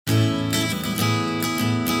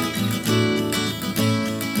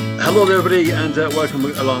Hello there, everybody, and welcome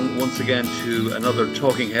along once again to another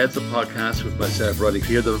Talking Heads, a podcast with myself, Roddie,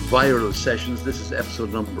 Cleere, the viral sessions. This is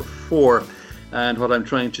episode number 4, and what I'm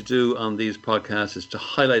trying to do on these podcasts is to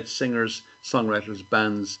highlight singers, songwriters,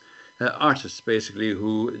 bands, artists, basically,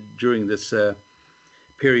 who during this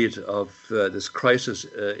period of this crisis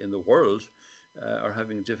in the world are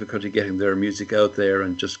having difficulty getting their music out there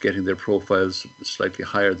and just getting their profiles slightly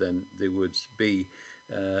higher than they would be.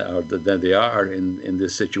 Or than they are in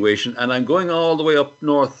this situation. And I'm going all the way up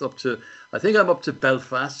north, I think I'm up to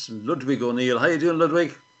Belfast, and Ludwig O'Neill. How you doing,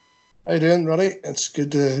 Ludwig? How you doing, Roddie? It's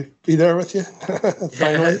good to be there with you.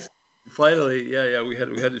 Finally. Finally, yeah. We had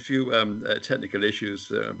a few technical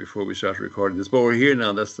issues before we started recording this, but we're here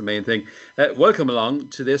now. That's the main thing. Welcome along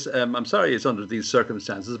to this. I'm sorry it's under these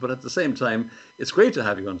circumstances, but at the same time, it's great to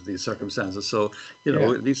have you under these circumstances. So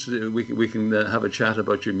at least we can have a chat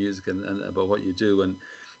about your music and about what you do. And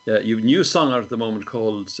you have a new song out at the moment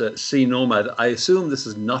called "Sea Nomad." I assume this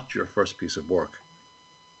is not your first piece of work.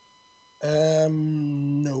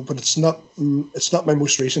 No, but it's not my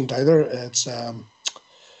most recent either.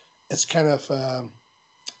 It's kind of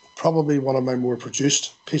probably one of my more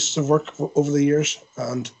produced pieces of work over the years.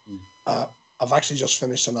 And I've actually just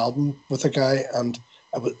finished an album with a guy, and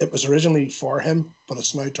it was originally for him, but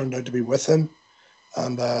it's now turned out to be with him.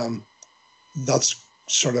 And that's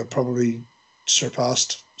sort of probably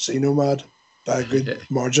surpassed Sea Nomad by a good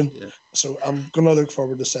margin. Yeah. So I'm going to look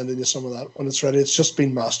forward to sending you some of that when it's ready. It's just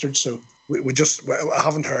been mastered, so I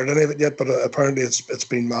haven't heard any of it yet, but apparently it's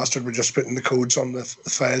been mastered. We're just putting the codes on the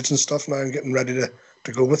files and stuff now and getting ready to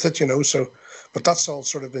go with it, So, but that's all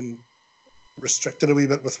sort of been restricted a wee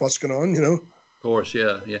bit with what's going on, Of course,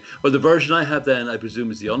 yeah. Well, the version I have then, I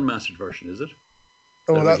presume, is the unmastered version, is it?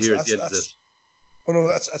 Oh, that's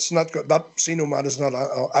not good. That Sea Nomad is not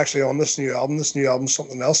actually on this new album. This new album's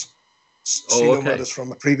something else. Sea Nomad is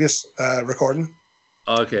from a previous recording.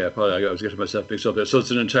 Okay, I was getting myself mixed up there. So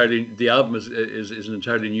the album is an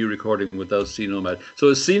entirely new recording without Sea Nomad. So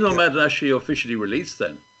is Sea Nomad actually officially released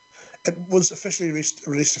then? It was officially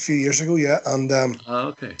released a few years ago, yeah. And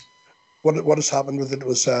okay. What has happened with it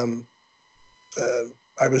was I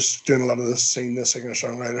was doing a lot of the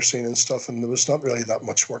singer-songwriter scene and stuff, and there was not really that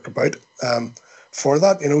much work about for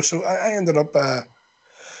that, So I ended up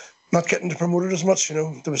not getting to promote it as much,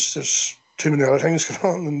 There's too many other things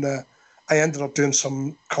going on, and I ended up doing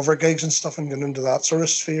some cover gigs and stuff and getting into that sort of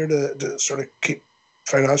sphere to sort of keep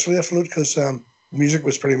financially afloat, because music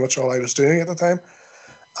was pretty much all I was doing at the time.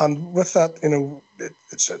 And with that,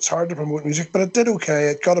 it's hard to promote music, but it did okay.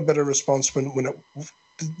 It got a bit of response when the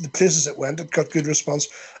places it went, it got good response.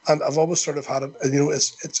 And I've always sort of had it,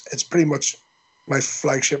 it's pretty much my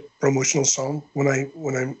flagship promotional song when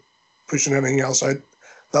I'm pushing anything else out.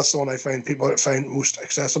 That's the one I find people find most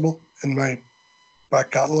accessible in my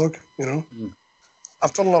back catalogue,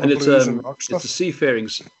 I've done a lot of blues and rock stuff. It's a seafaring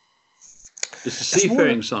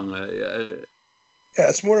song. Yeah,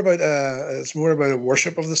 it's more about a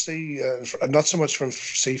worship of the sea, not so much from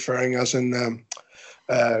seafaring as in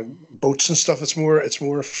boats and stuff. It's more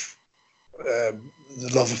the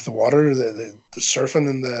love of the water, the surfing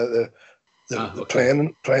and the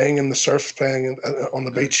playing in the surf, playing on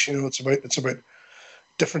the beach. It's about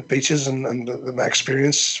different beaches and my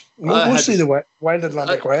experience, mostly the wild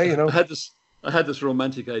Atlantic way. I had this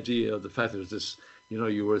romantic idea of the fact that there's this,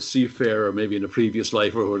 you were a seafarer maybe in a previous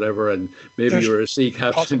life or whatever, and maybe you were a sea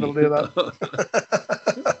captain. Possibility of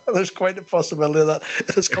that. There's quite a possibility of that.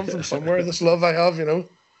 It has come from somewhere, this love I have, and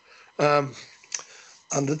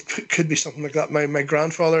it could be something like that. My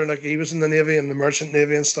grandfather, he was in the Navy and the Merchant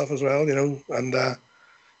Navy and stuff as well, and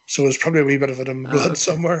so there's probably a wee bit of it in blood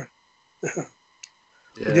somewhere.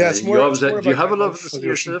 It's more. Do you have a love of the sea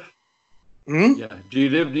yourself? Yeah. Do you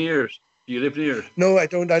live near? No, I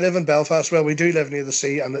don't. I live in Belfast. Well, we do live near the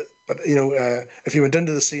sea, but if you went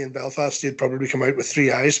into the sea in Belfast, you'd probably come out with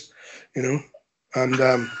 3 eyes, and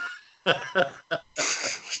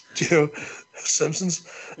Simpsons.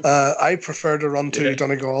 I prefer to run to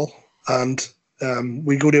Donegal, and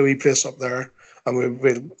we go to a wee place up there. And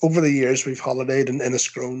we over the years, we've holidayed in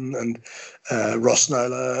Inniscrone and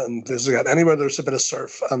Rossnala and places like that. Anywhere there's a bit of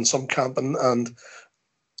surf and some camping and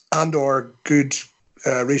or good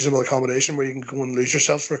reasonable accommodation where you can go and lose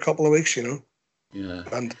yourself for a couple of weeks, Yeah.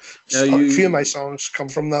 And a few of my songs come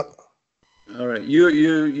from that. All right.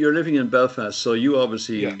 You're living in Belfast, so you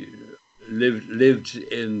obviously lived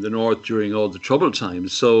in the north during all the troubled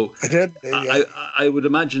times. So I did. Yeah. I would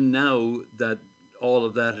imagine now that all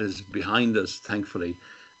of that is behind us, thankfully.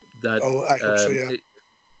 That I hope so, yeah.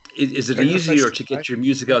 Is it easier to get your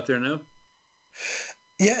music out there now?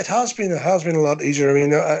 Yeah, it has been. It has been a lot easier. I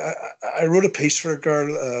mean, I wrote a piece for a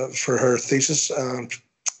girl for her thesis, and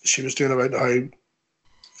she was doing about how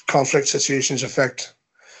conflict situations affect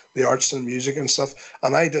the arts and music and stuff.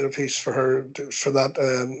 And I did a piece for her for that,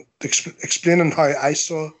 explaining how I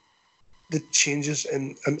saw the changes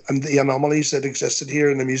and the anomalies that existed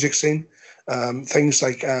here in the music scene. Things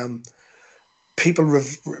like people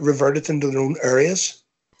reverted into their own areas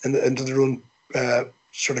and into their own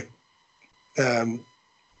sort of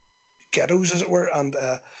ghettos, as it were, and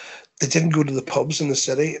they didn't go to the pubs in the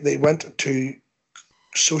city. They went to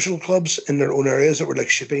social clubs in their own areas that were like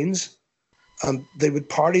shebeens, and they would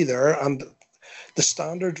party there. And the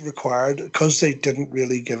standard required, because they didn't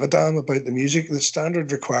really give a damn about the music, the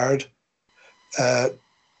standard required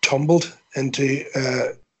tumbled into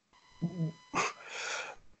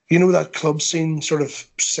that club scene, sort of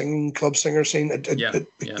singing club singer scene.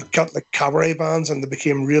 It got like cabaret bands, and they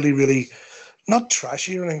became really, really not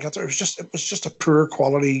trashy or anything. It was just a poor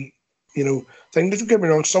quality, thing. Don't get me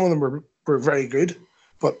wrong, some of them were very good,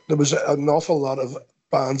 but there was an awful lot of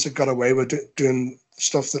bands that got away with doing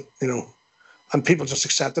stuff that, and people just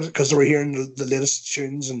accepted it because they were hearing the latest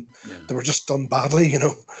tunes, and they were just done badly,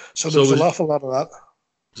 So there was an awful lot of that.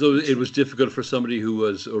 So it was difficult for somebody who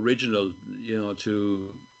was original,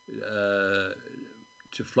 to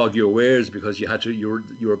flog your wares, because you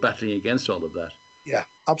were battling against all of that. Yeah,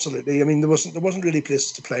 absolutely. I mean, there wasn't really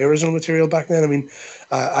places to play original material back then. I mean,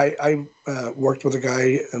 I worked with a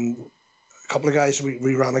guy and a couple of guys.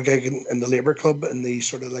 We ran a gig in the Labour Club in the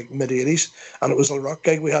sort of like mid-'80s, and it was a rock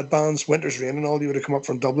gig. We had bands, Winter's Rain and all. You would have come up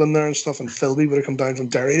from Dublin there and stuff, and Philby would have come down from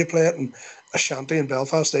Derry to play it, and Ashanti in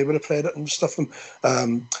Belfast, they would have played it and stuff.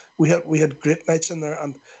 And we had great nights in there,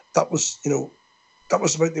 and that was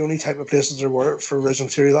about the only type of places there were for original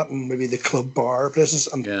material. That and maybe the club bar places,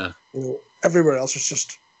 and everywhere else was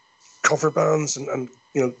just cover bands and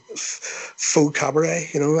faux cabaret.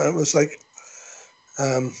 And it was like,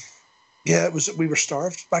 we were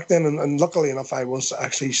starved back then, and luckily enough, I was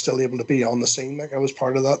actually still able to be on the scene. Like, I was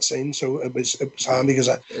part of that scene, so it was handy, because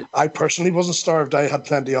I personally wasn't starved. I had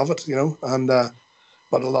plenty of it, and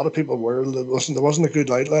but a lot of people were. There wasn't a good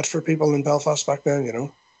outlet for people in Belfast back then.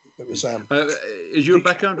 It was. Is your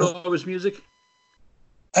background always music?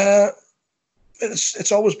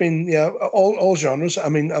 It's always been all genres. I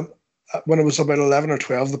mean, when I was about 11 or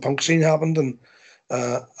 12, the punk scene happened, and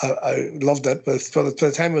I loved it. But by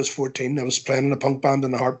the time I was 14, I was playing in a punk band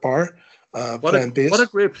in a Harp Bar, playing bass. What a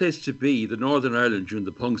great place to be, the Northern Ireland during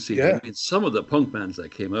the punk scene. Yeah. I mean, some of the punk bands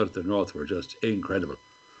that came out of the north were just incredible.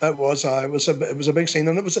 It was a big scene,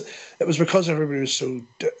 and it was because everybody was so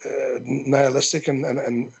nihilistic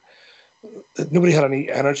and nobody had any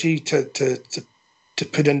energy to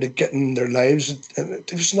put into getting their lives. There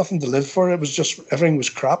was nothing to live for. It was just, everything was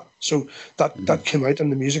crap. So that came out in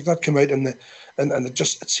the music. That came out in and it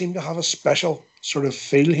seemed to have a special sort of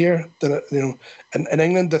feel here. That in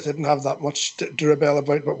England, that didn't have that much to rebel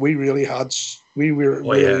about, but we really had. We were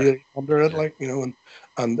really under it,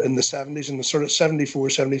 and in the 70s, in the sort of 74,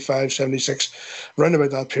 75, 76, around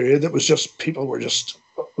about that period, it was just, people were just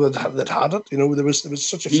that had it. There was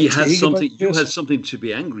such a fatigue. You had something to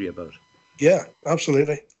be angry about. Yeah,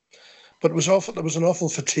 absolutely. But it was awful. There was an awful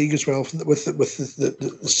fatigue as well with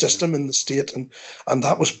the system and the state, and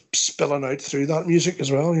that was spilling out through that music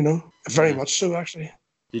as well. Very much so, actually.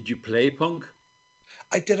 Did you play punk?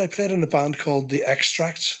 I did. I played in a band called The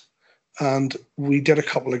Extracts, and we did a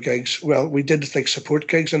couple of gigs. Well, we did like support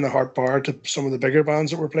gigs in the Harp Bar to some of the bigger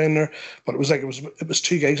bands that were playing there. But it was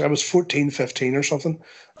 2 gigs. I was 14, 15 or something,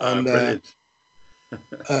 and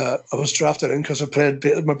I was drafted in because I played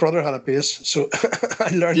bass. My brother had a bass, so I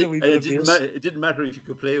learned a wee bit of bass. It didn't matter if you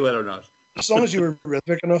could play well or not. As long as you were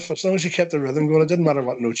rhythmic enough, as long as you kept the rhythm going, it didn't matter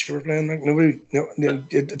what notes you were playing. Like, nobody,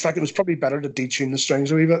 in fact, it was probably better to detune the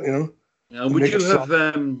strings a wee bit, And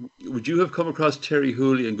would you have come across Terry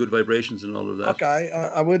Hooley and Good Vibrations and all of that? Okay,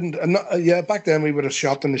 I wouldn't. Back then we would have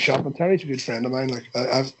shopped in the shop, and Terry's a good friend of mine. Like,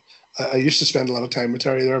 I used to spend a lot of time with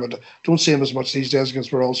Terry there, but don't see him as much these days because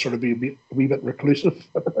we're all sort of a wee bit reclusive.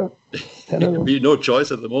 Be no choice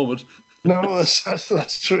at the moment. No,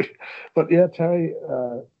 that's true. But yeah, Terry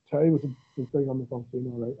was a big on the punk scene,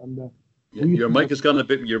 all right. And your mic has gone a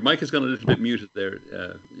little bit muted there.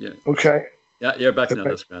 Yeah. Okay. Yeah, you're back now.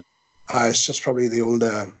 That's grand. It's just probably the old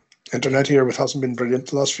internet here, which hasn't been brilliant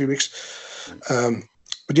the last few weeks.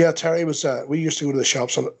 But yeah, Terry was. We used to go to the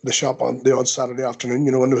shop on the odd Saturday afternoon.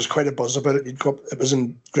 And there was quite a buzz about it. You'd go up. It was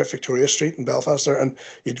in Great Victoria Street in Belfast there, and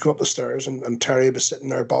you'd go up the stairs, and Terry was sitting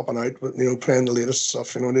there bopping out, with, playing the latest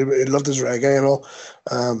stuff. He loved his reggae and all.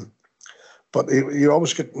 but you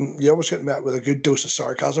always get met with a good dose of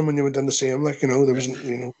sarcasm when you went in to see him. Like, there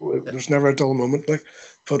wasn't, there's never a dull moment. Like,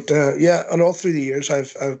 but and all through the years,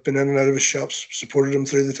 I've been in and out of his shops, supported him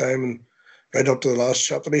through the time, and right up to the last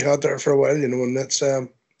shop that he had there for a while. And that's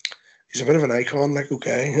he's a bit of an icon. Like,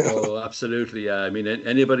 okay. Oh, absolutely. Yeah. I mean,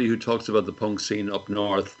 anybody who talks about the punk scene up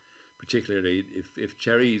north, particularly if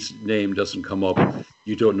Cherry's name doesn't come up,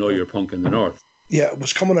 you don't know you're punk in the north. Yeah, it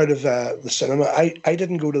was coming out of the cinema. I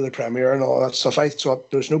didn't go to the premiere and all that stuff. I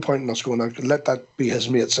thought there's no point in us going out. Let that be his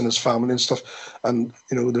mates and his family and stuff. And,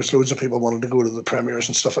 there's loads of people wanting to go to the premieres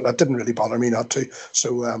and stuff, and that didn't really bother me not to.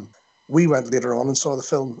 So we went later on and saw the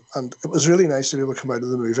film, and it was really nice to be able to come out of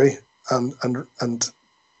the movie and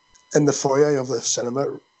in the foyer of the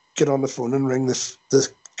cinema, get on the phone and ring the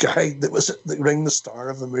guy ring the star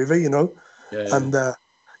of the movie, and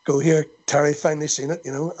go, here, Terry, finally seen it,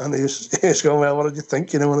 and he was going, well, what did you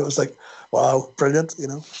think, and it was like, wow, brilliant,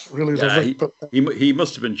 really lovely. But he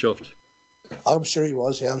must have been chuffed. I'm sure he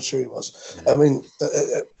was. Yeah, I'm sure he was. I mean,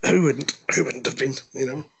 who wouldn't have been,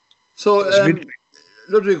 So,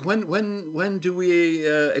 Ludwig, when do we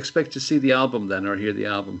expect to see the album then, or hear the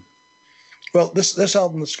album? Well, this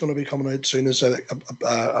album that's going to be coming out soon is a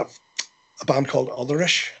band called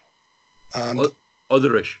Otherish. And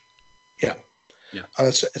Otherish. Yeah. Yeah. And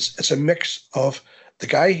it's a mix of a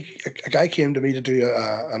guy came to me to do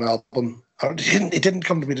an album. He didn't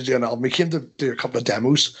come to me to do an album. He came to do a couple of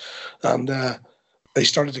demos, and I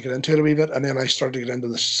started to get into it a wee bit. And then I started to get into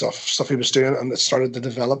the stuff he was doing, and it started to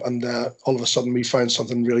develop. And all of a sudden, we found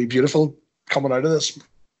something really beautiful coming out of this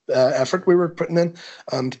effort we were putting in.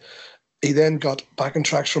 And he then got backing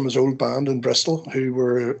tracks from his old band in Bristol, who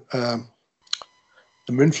were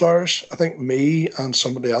the Moonflowers, I think, me and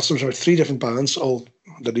somebody else. There was about 3 different bands all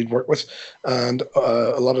that he'd worked with, and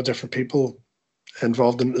a lot of different people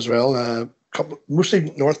involved in it as well.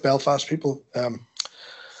 Mostly North Belfast people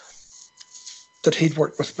that he'd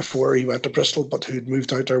worked with before he went to Bristol, but who'd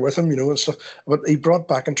moved out there with him, and stuff. But he brought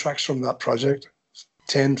backing tracks from that project,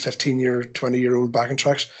 10, 15-year, 20-year-old backing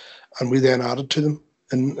tracks, and we then added to them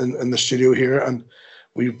in the studio here, and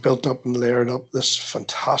we built up and layered up this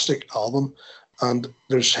fantastic album. And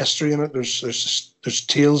there's history in it. There's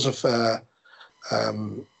tales of the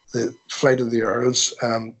flight of the Earls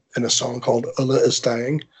in a song called Ulla is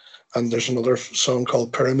Dying, and there's another song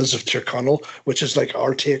called Pyramids of Tyrconnell, which is like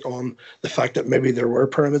our take on the fact that maybe there were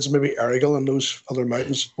pyramids, maybe Errigal and those other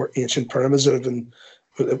mountains were ancient pyramids that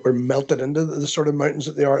were melted into the sort of mountains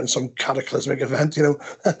that they are in some cataclysmic event. You're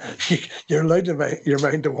allowed your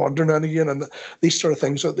mind to wander now and again, and these sort of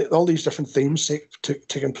things. So all these different themes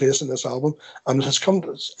taking place in this album, and it's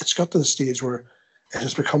got to the stage where it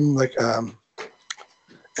has become like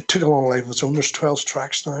it took a long life of its own. There's 12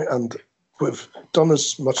 tracks now, and we've done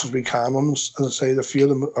as much as we can on them. As I say, a few of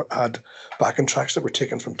them had backing tracks that were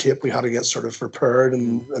taken from tape. We had to get sort of repaired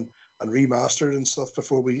and remastered and stuff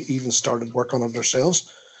before we even started work on it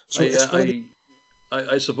ourselves. So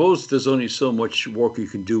I suppose there's only so much work you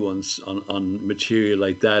can do on material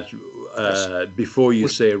like that before you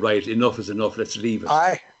say, right, enough is enough, let's leave it.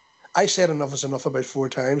 I said enough is enough about 4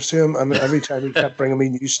 times to him, and every time he kept bringing me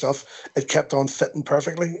new stuff, it kept on fitting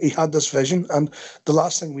perfectly. He had this vision, and the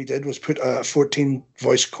last thing we did was put a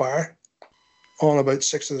 14-voice choir on about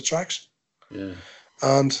 6 of the tracks. Yeah.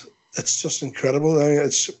 And it's just incredible.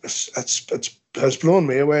 It's blown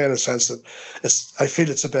me away in a sense that I feel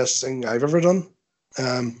it's the best thing I've ever done.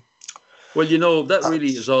 Well, that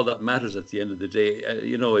really is all that matters at the end of the day.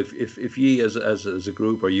 If ye as a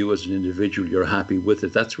group or you as an individual, you're happy with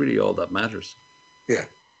it, that's really all that matters. Yeah.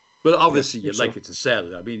 Well, obviously you'd like it to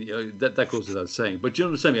sell. I mean, that goes without saying. But you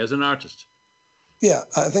understand me, as an artist. Yeah,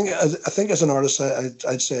 I think as an artist,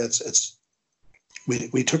 I'd say it's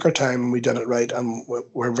we took our time and we did it right, and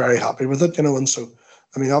we're very happy with it, And so,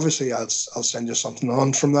 I mean, obviously, I'll send you something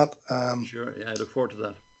on from that. Sure, yeah, I look forward to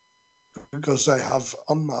that. Because I have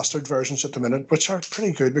unmastered versions at the minute, which are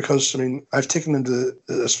pretty good. Because I mean, I've taken them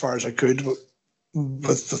as far as I could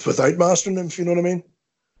without mastering them. If you know what I mean.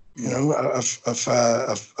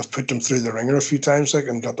 I've put them through the ringer a few times,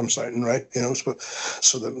 and got them sounding right.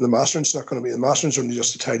 So the mastering's not going to be. The mastering's only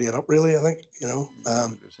just to tidy it up, really. I think.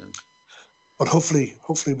 But hopefully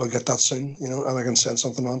we'll get that soon, and I can send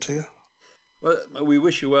something on to you. Well, we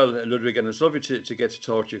wish you well, Ludwig, and it's lovely to get to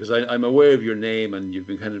talk to you, because I'm aware of your name, and you've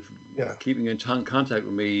been kind of keeping in contact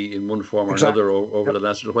with me in one form or another over the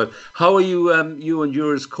last little while. How are you and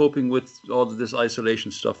yours coping with all of this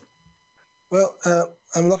isolation stuff? Well,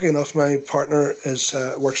 I'm lucky enough. My partner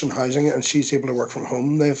works in housing, and she's able to work from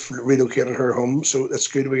home. They've relocated her home, so it's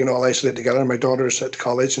good. We can all isolate together. My daughter's at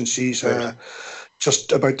college, and she's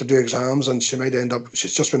just about to do exams, and she might end up.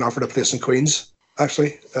 She's just been offered a place in Queen's,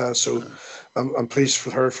 actually. So I'm pleased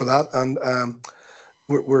for her for that, and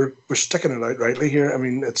we're sticking it out rightly here. I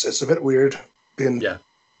mean, it's a bit weird being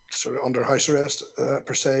sort of under house arrest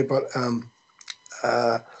per se, but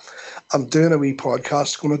I'm doing a wee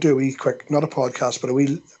podcast. Going to do a wee quick, not a podcast, but a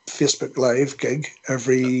wee Facebook Live gig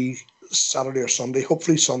every Saturday or Sunday.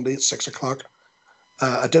 Hopefully Sunday at 6:00.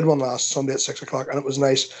 I did one last Sunday at 6:00, and it was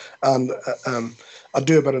nice. And I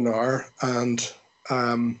do about an hour, and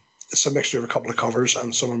it's a mixture of a couple of covers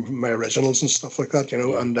and some of my originals and stuff like that,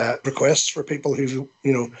 and requests for people who,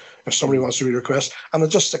 if somebody wants to request. And I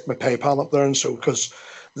just stick my PayPal up there, and so because,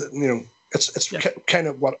 it's kind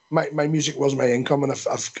of what my music was my income, and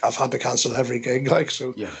I've had to cancel every gig,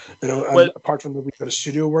 and apart from the wee bit of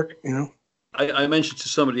studio work, I mentioned to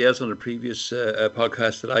somebody else on a previous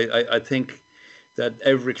podcast that I think that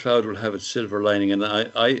every cloud will have its silver lining, and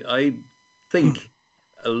I think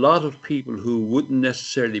a lot of people who wouldn't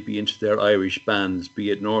necessarily be into their Irish bands,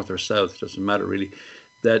 be it north or south, doesn't matter really,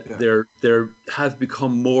 that they're have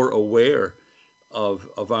become more aware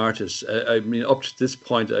of artists. I mean, up to this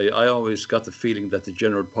point, I always got the feeling that the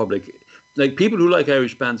general public, like people who like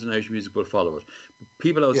Irish bands and Irish music, will follow it.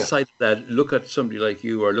 People outside of that look at somebody like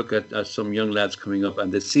you, or look at some young lads coming up,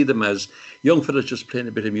 and they see them as young fellas just playing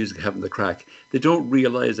a bit of music, having the crack. They don't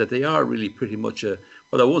realise that they are really pretty much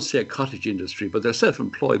I won't say a cottage industry, but they're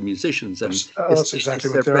self-employed musicians, and that's exactly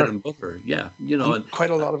what their they bread are. and butter. Yeah, and quite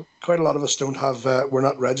a lot of us don't have. We're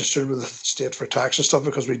not registered with the state for tax and stuff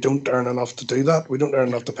because we don't earn enough to do that. We don't earn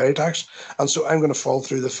enough to pay tax, and so I'm going to fall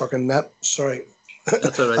through the fucking net. Sorry.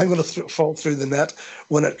 That's all right. I'm going to fall through the net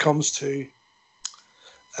when it comes to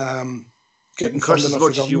getting curse funding as off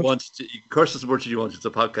much the as you government. want. Curse as much as you want. It's a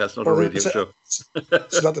podcast, not a radio show.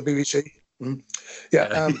 It's not the BBC.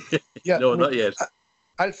 No, not yet.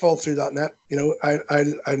 I'll fall through that net.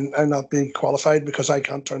 I'll not be qualified because I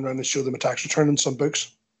can't turn around and show them a tax return in some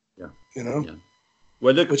books. Yeah. Yeah.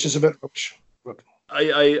 Well, look, which is a bit rubbish.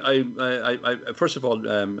 I first of all,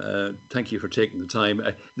 thank you for taking the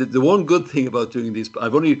time. The one good thing about doing these,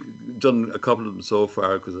 I've only done a couple of them so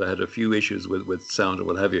far because I had a few issues with sound and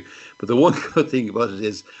what have you. But the one good thing about it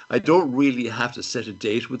is I don't really have to set a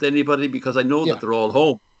date with anybody because I know that they're all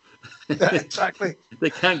home. Exactly.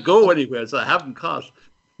 They can't go anywhere, so I haven't caught.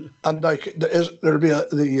 And like there'll be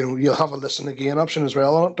you'll have a listen again option as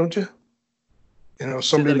well on it, don't you?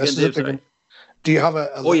 Somebody listens it. Do you have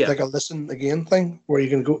like a listen again thing where you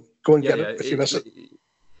can go and get it if you miss it?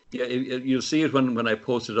 Yeah, you'll see it when I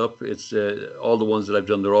post it up. It's all the ones that I've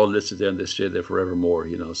done. They're all listed there, and they stay there forevermore.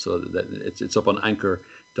 So that it's up on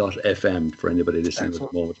Anchor.fm for anybody listening at the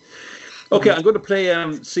moment. Okay, I'm going to play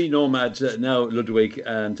Sea Nomad now, Ludwig,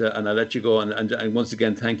 and I'll let you go. And once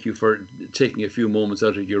again, thank you for taking a few moments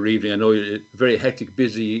out of your evening. I know you're a very hectic,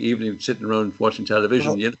 busy evening sitting around watching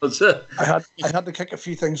television. So. I had to kick a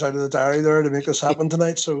few things out of the diary there to make this happen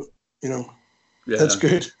tonight. So that's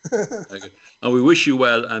good. And we wish you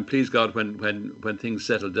well. And please God, when things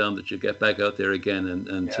settle down, that you get back out there again.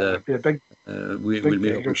 And be a big, we'll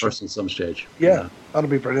meet up in person at some stage. Yeah, that'll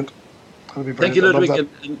be brilliant. Thank you, Ludwig,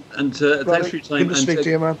 and thanks for your time. Good to speak to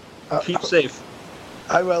you, man. Keep safe.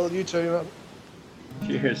 I will. You too, man.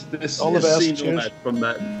 Cheers. This all the is best. Sea Nomad from.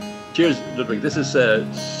 Cheers, Ludwig. This is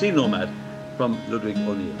Sea Nomad from Ludwig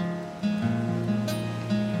O'Neill.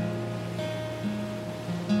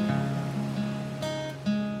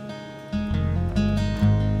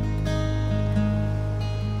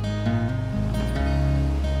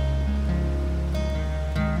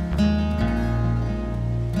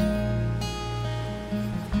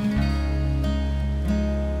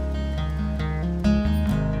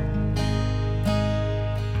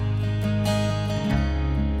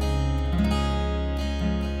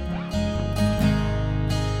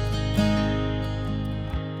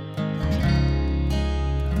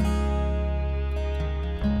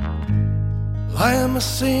 I am a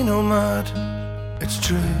sea nomad, it's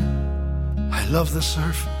true. I love the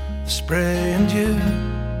surf, the spray and you.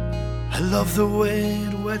 I love the way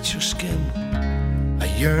it wets your skin. I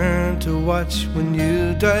yearn to watch when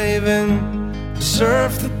you dive in. The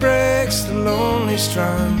surf that breaks the lonely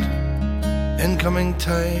strand. Incoming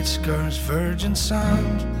tide scars virgin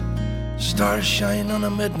sand. Stars shine on a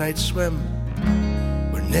midnight swim.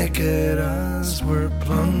 We're naked as we're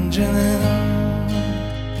plunging in.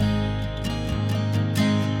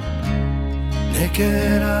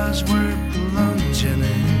 Naked as we're plunging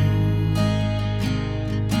in.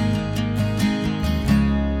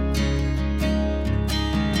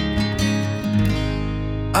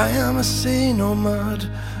 I am a sea nomad,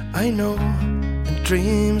 I know. And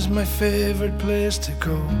dreams my favorite place to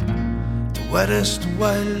go. To wettest,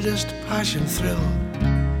 wildest passion thrill,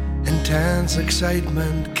 intense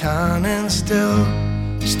excitement can instill.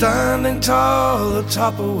 Standing tall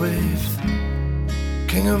atop a wave,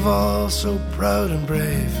 king of all, so proud and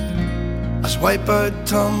brave. As wipeout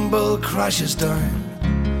tumble crashes down,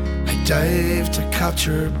 I dive to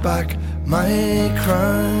capture back my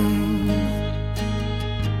crown.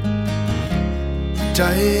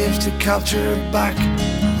 Dive to capture back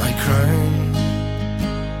my crown.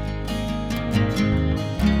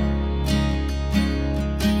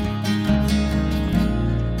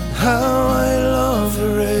 How I love the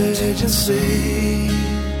raging sea,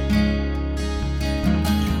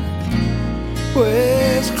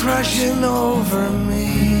 waves crashing over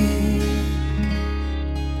me.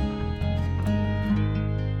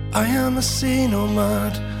 I am a sea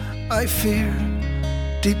nomad, I fear,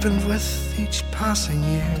 deepened with each passing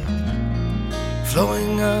year,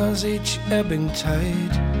 flowing as each ebbing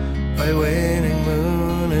tide by waning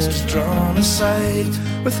moon is drawn aside.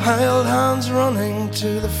 With held hands running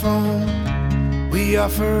to the foam, we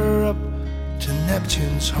offer up to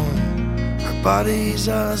Neptune's home our bodies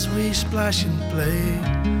as we splash and play,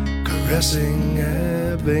 caressing,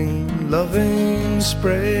 ebbing, loving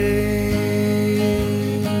spray.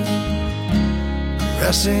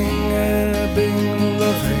 Caressing, ebbing,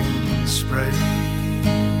 loving spray.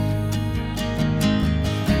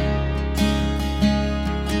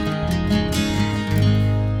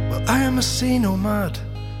 Well, I am a sea nomad,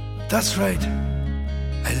 that's right.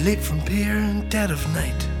 I leap from pier in dead of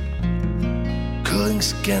night. Cooling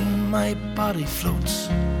skin, my body floats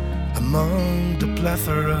among the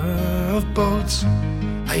plethora of boats.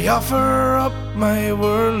 I offer up my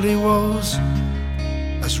worldly woes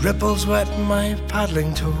as ripples wet my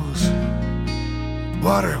paddling toes.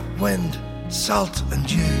 Water, wind, salt and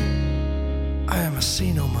dew, I am a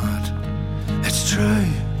sea nomad, it's true.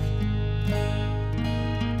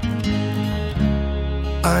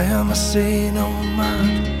 I am a sea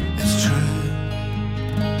nomad, it's true.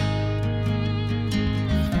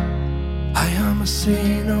 I am a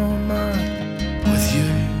sea nomad with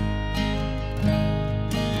you.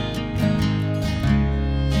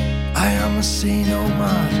 I am a sea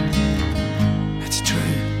nomad, it's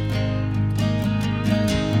true.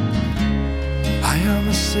 I am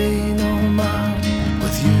a sea nomad.